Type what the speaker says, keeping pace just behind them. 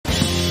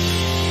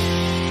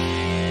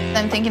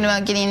I'm thinking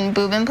about getting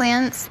boob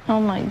implants. Oh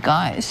my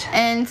gosh.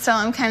 And so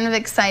I'm kind of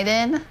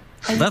excited.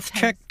 This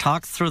chick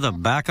talks through the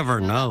back of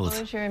her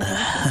nose.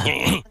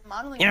 Yeah,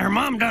 her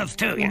mom does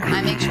too. Yeah.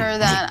 I make sure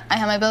that I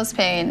have my bills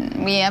paid.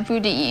 We have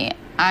food to eat.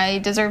 I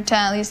deserve to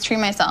at least treat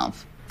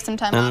myself.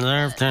 Sometime I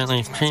deserve to at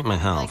least treat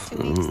myself.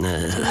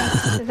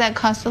 Does that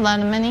cost a lot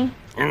of money?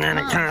 And then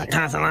it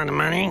costs a lot of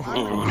money.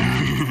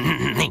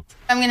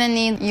 I'm gonna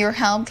need your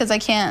help because I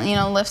can't,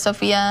 lift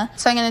Sophia.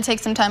 So I'm gonna take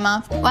some time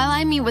off while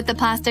I meet with the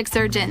plastic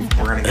surgeon.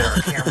 We're gonna get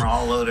our camera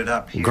all loaded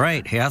up here.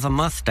 Great, he has a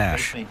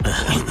mustache.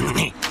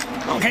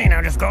 Okay,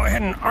 now just go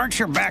ahead and arch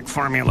your back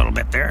for me a little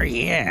bit there.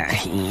 Yeah.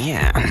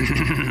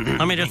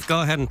 Let me just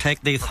go ahead and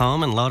take these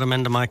home and load them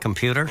into my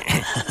computer.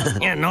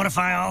 Yeah,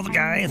 notify all the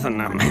guys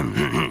and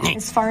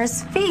As far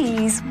as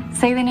fees,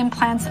 saline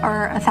implants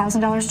are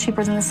 $1,000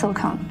 cheaper than the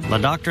silicone. The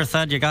doctor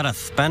said you gotta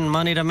spend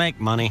money to make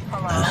money.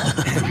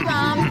 Hey,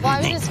 Mom. Well, I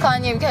was just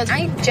calling you because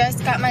I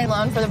just got my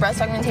loan for the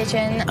breast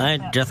augmentation. I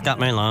just got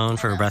my loan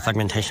for breast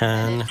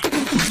augmentation.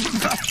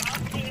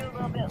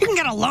 You can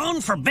get a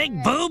loan for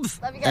big boobs?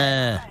 Love you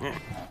guys.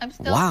 I'm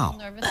still Wow.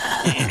 nervous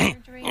about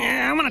surgery.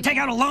 Yeah, I'm gonna take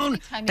out a loan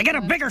to get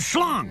a bigger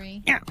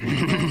schlong. Yeah.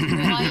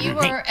 While you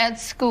were at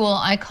school,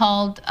 I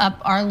called up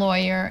our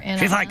lawyer and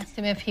She's I like, asked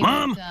him if he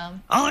Mom, would...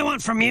 all I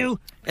want from you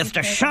is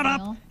to shut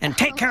up and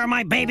take care of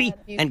my baby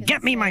and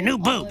get me my new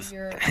boobs.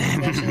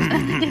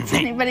 It's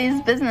anybody's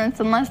business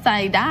unless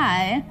I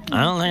die.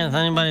 I don't think it's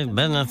anybody's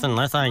business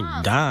unless I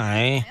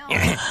die.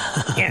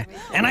 Yeah,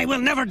 and I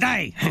will never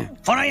die,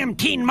 for I am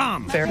Teen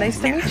Mom. Nice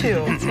to meet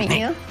you. Nice to meet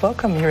you.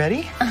 Welcome. You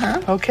ready?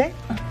 Okay.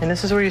 And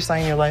this is where you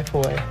sign your life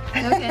away.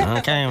 Okay.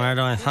 Okay, where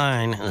do I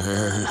sign?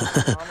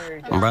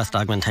 Breast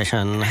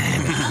augmentation.